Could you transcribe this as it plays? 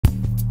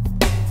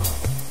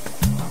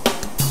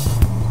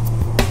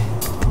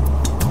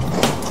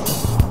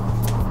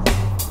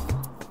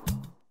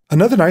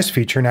Another nice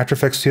feature in After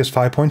Effects CS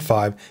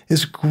 5.5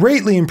 is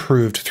greatly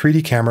improved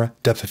 3D camera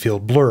depth of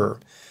field blur.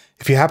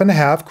 If you happen to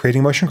have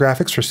Creating Motion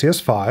Graphics for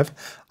CS5,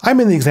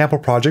 I'm in the example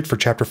project for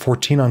Chapter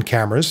 14 on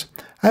cameras.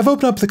 I've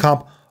opened up the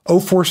comp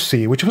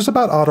 04C, which was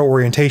about auto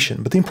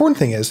orientation, but the important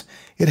thing is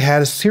it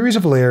had a series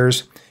of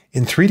layers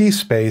in 3D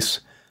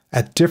space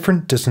at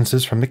different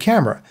distances from the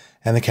camera,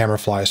 and the camera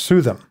flies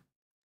through them.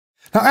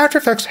 Now, After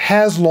Effects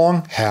has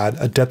long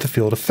had a depth of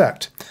field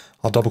effect.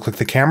 I'll double-click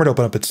the camera to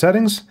open up its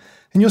settings,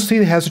 and you'll see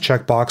it has a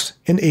checkbox,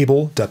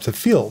 Enable Depth of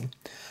Field.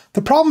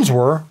 The problems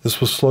were,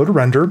 this was slow to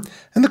render,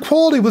 and the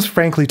quality was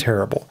frankly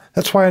terrible.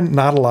 That's why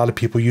not a lot of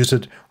people use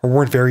it or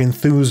weren't very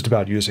enthused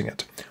about using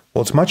it.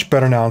 Well, it's much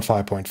better now in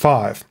 5.5.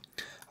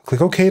 I'll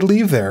click OK to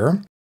leave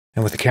there,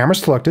 and with the camera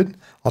selected,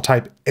 I'll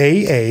type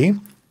AA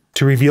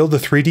to reveal the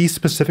 3D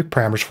specific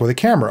parameters for the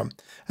camera.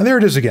 And there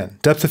it is again,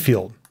 depth of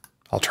field.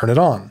 I'll turn it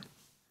on.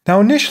 Now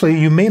initially,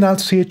 you may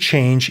not see a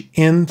change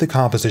in the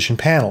composition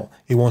panel.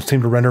 It won't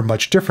seem to render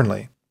much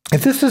differently.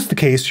 If this is the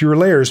case, your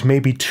layers may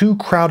be too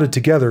crowded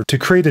together to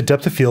create a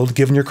depth of field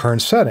given your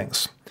current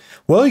settings.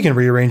 Well, you can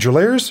rearrange your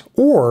layers,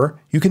 or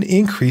you can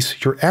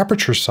increase your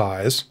aperture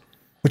size,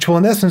 which will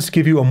in essence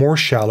give you a more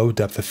shallow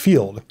depth of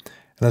field.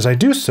 And as I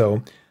do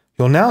so,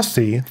 you'll now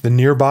see the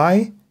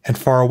nearby and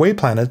far away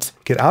planets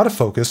get out of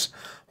focus,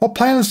 while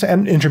planets at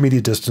an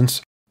intermediate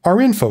distance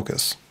are in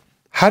focus.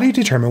 How do you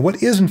determine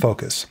what is in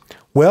focus?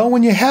 Well,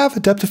 when you have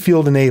a depth of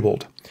field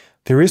enabled,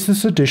 there is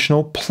this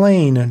additional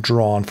plane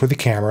drawn for the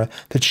camera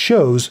that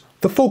shows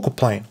the focal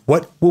plane,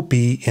 what will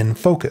be in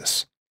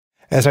focus.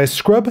 As I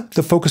scrub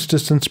the focus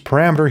distance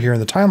parameter here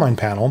in the timeline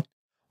panel,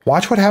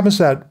 watch what happens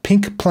to that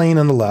pink plane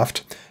on the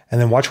left,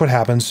 and then watch what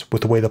happens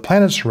with the way the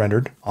planets are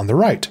rendered on the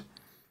right.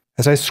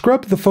 As I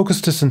scrub the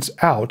focus distance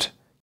out,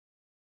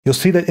 you'll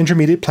see that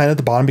intermediate planet at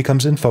the bottom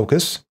becomes in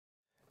focus.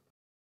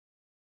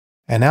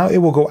 And now it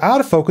will go out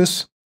of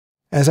focus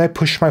as I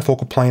push my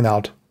focal plane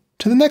out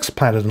to the next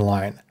planet in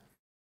line.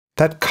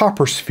 That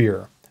copper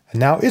sphere, and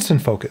now it's in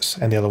focus,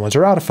 and the other ones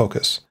are out of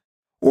focus.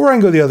 Or I can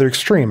go the other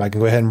extreme. I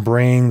can go ahead and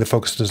bring the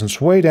focus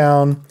distance way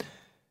down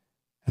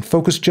and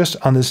focus just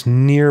on this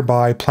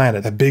nearby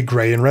planet, that big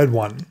gray and red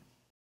one.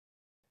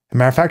 As a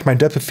matter of fact, my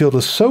depth of field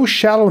is so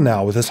shallow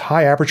now with this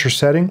high aperture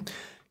setting,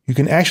 you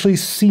can actually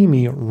see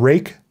me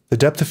rake the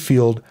depth of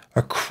field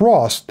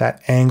across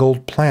that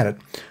angled planet,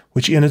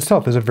 which in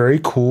itself is a very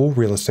cool,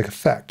 realistic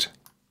effect.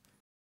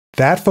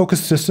 That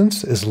focus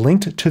distance is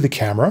linked to the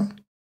camera.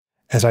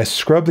 As I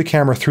scrub the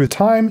camera through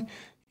time,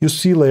 you'll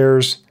see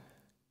layers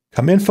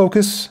come in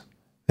focus,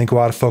 then go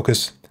out of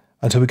focus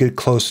until we get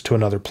close to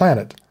another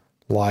planet,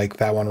 like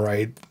that one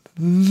right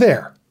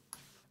there.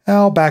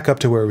 I'll back up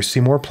to where we see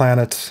more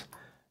planets,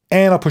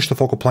 and I'll push the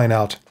focal plane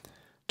out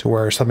to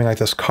where something like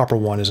this copper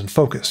one is in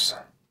focus.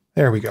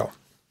 There we go.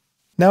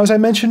 Now, as I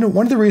mentioned,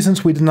 one of the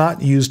reasons we did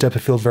not use depth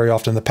of field very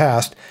often in the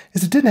past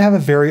is it didn't have a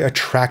very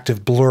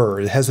attractive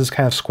blur. It has this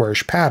kind of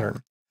squarish pattern.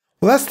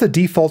 Well, that's the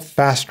default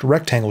fast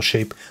rectangle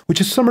shape, which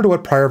is similar to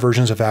what prior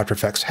versions of After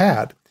Effects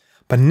had.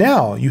 But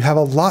now you have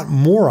a lot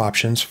more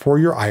options for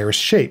your iris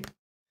shape.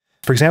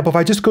 For example, if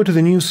I just go to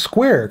the new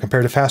square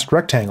compared to fast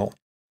rectangle,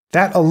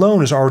 that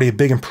alone is already a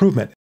big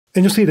improvement.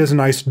 And you'll see it has a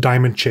nice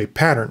diamond-shaped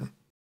pattern.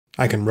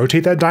 I can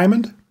rotate that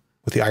diamond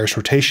with the iris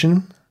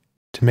rotation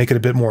to make it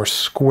a bit more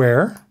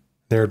square.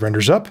 There it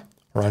renders up,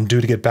 or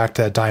undo to get back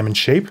to that diamond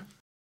shape.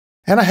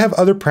 And I have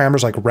other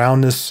parameters like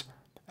roundness,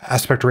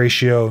 aspect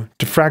ratio,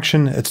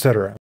 diffraction,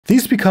 etc.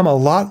 These become a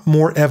lot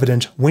more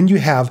evident when you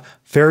have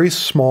very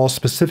small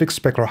specific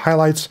specular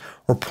highlights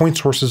or point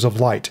sources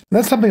of light. And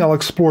that's something I'll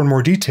explore in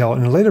more detail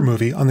in a later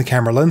movie on the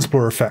camera lens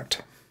blur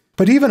effect.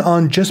 But even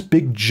on just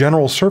big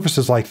general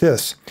surfaces like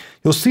this,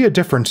 you'll see a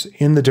difference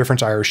in the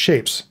different iris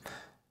shapes.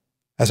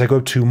 As I go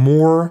to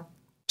more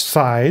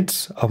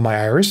sides of my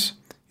iris,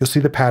 you'll see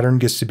the pattern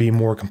gets to be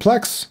more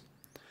complex,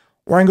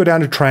 or I can go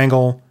down to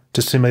triangle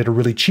to simulate a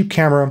really cheap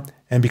camera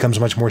and becomes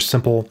much more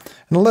simple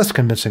and a less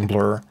convincing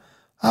blur.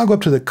 I'll go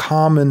up to the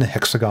common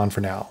hexagon for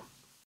now.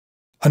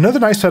 Another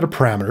nice set of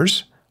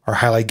parameters are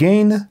highlight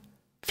gain,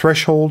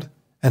 threshold,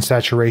 and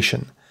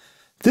saturation.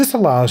 This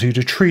allows you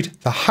to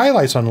treat the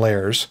highlights on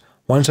layers,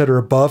 ones that are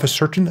above a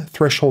certain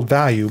threshold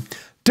value,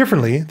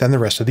 differently than the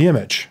rest of the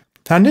image.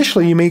 Now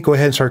initially you may go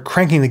ahead and start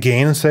cranking the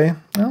gain and say,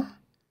 well,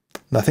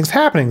 nothing's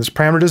happening, this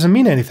parameter doesn't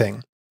mean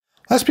anything.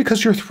 That's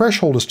because your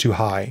threshold is too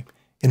high.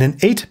 In an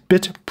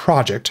 8-bit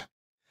project,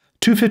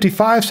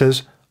 255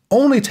 says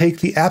only take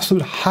the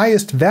absolute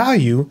highest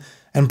value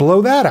and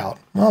blow that out.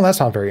 Well, that's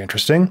not very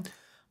interesting.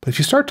 But if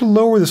you start to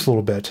lower this a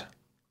little bit,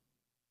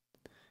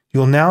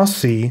 you'll now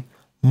see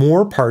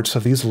more parts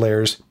of these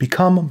layers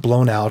become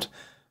blown out,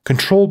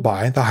 controlled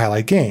by the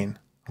highlight gain.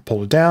 I'll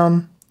pull it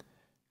down,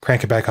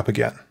 crank it back up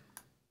again.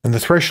 And the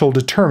threshold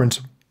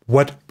determines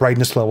what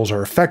brightness levels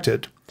are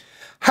affected.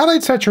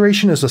 Highlight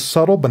saturation is a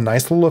subtle but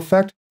nice little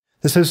effect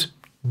that says,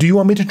 do you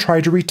want me to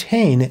try to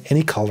retain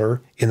any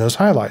color in those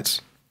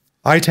highlights?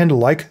 I tend to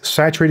like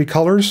saturated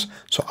colors,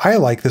 so I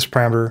like this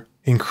parameter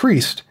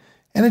increased,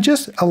 and it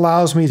just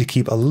allows me to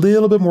keep a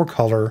little bit more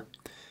color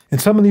in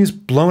some of these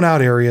blown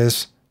out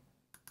areas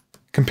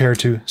compared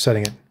to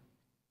setting it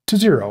to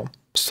 0.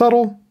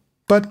 Subtle,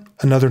 but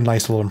another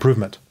nice little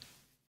improvement.